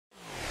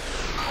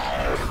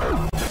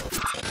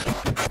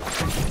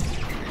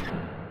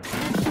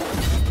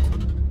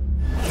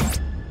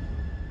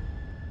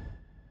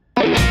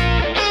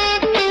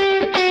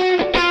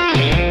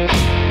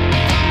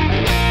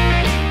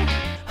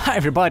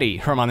everybody,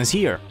 Herman is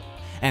here,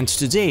 and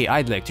today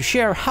I'd like to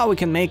share how we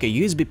can make a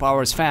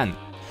USB-powered fan.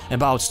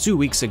 About 2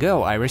 weeks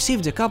ago I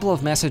received a couple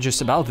of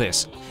messages about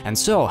this, and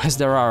so, as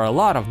there are a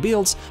lot of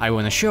builds, I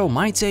wanna show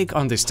my take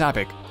on this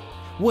topic.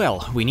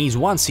 Well, we need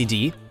one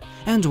CD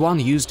and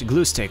one used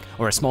glue stick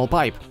or a small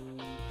pipe.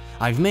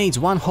 I've made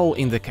one hole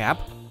in the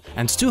cap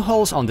and 2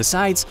 holes on the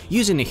sides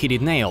using a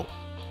heated nail.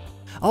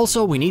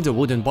 Also, we need a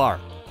wooden bar.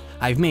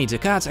 I've made a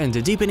cut and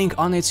a deepening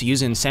on it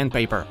using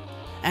sandpaper.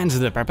 And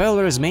the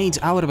propeller is made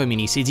out of a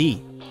mini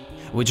CD.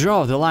 We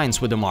draw the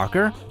lines with a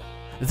marker,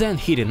 then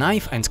heat a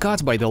knife and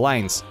cut by the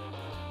lines.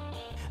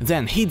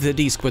 Then heat the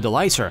disc with a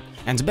lighter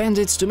and bend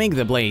it to make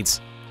the blades.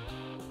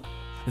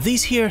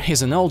 This here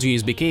is an old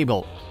USB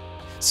cable.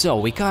 So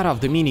we cut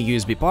off the mini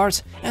USB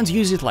part and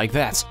use it like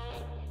that.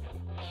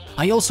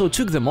 I also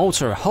took the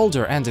motor,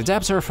 holder and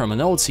adapter from an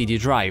old CD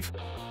drive.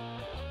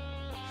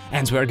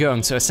 And we're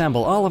going to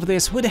assemble all of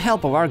this with the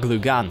help of our glue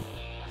gun.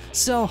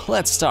 So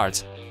let's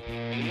start.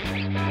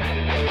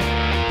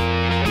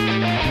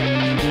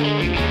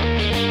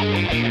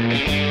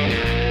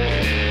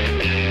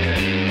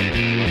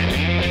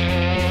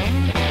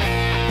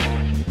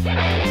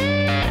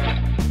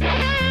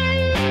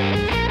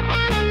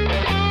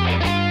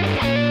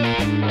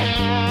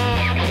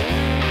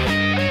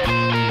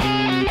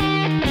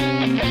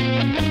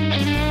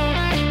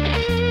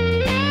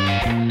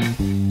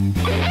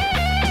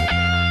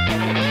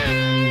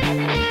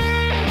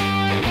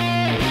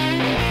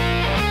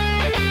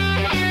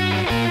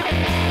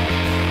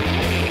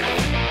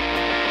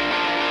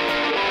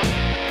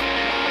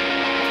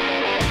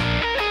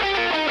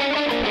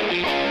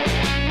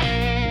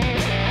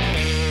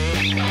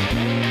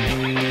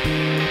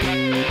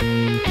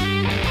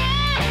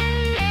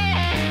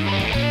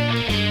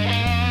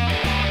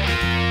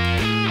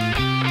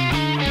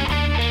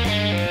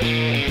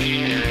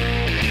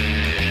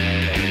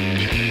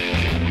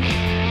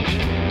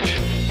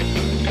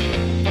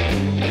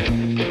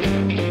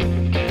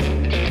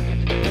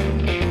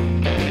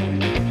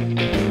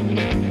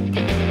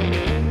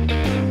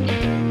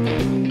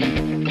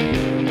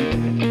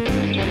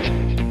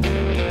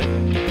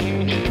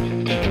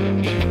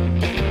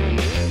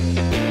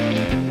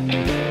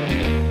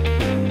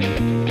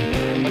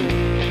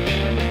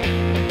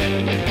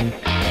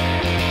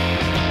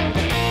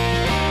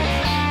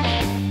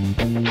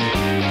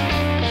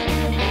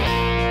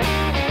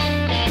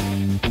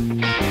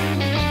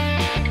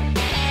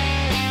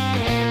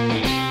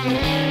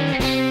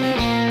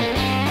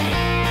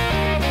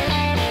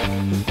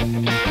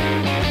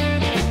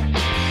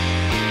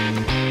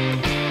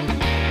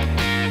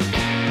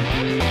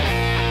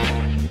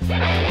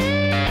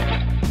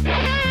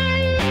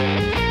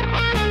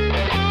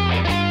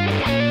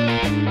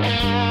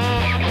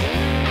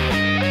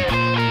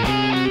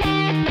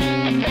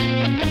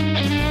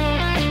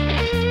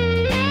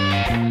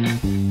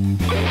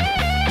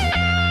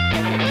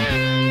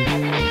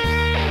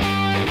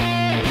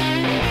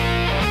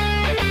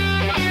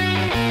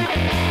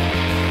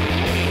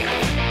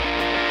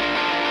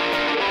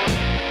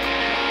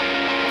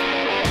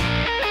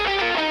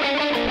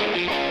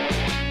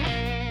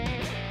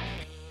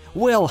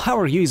 Well,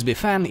 our USB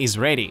fan is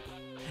ready.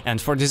 And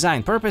for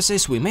design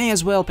purposes, we may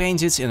as well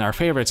paint it in our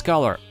favorite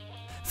color.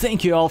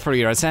 Thank you all for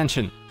your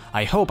attention.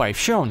 I hope I've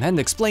shown and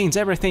explained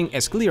everything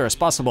as clear as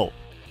possible.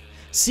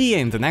 See you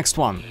in the next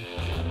one.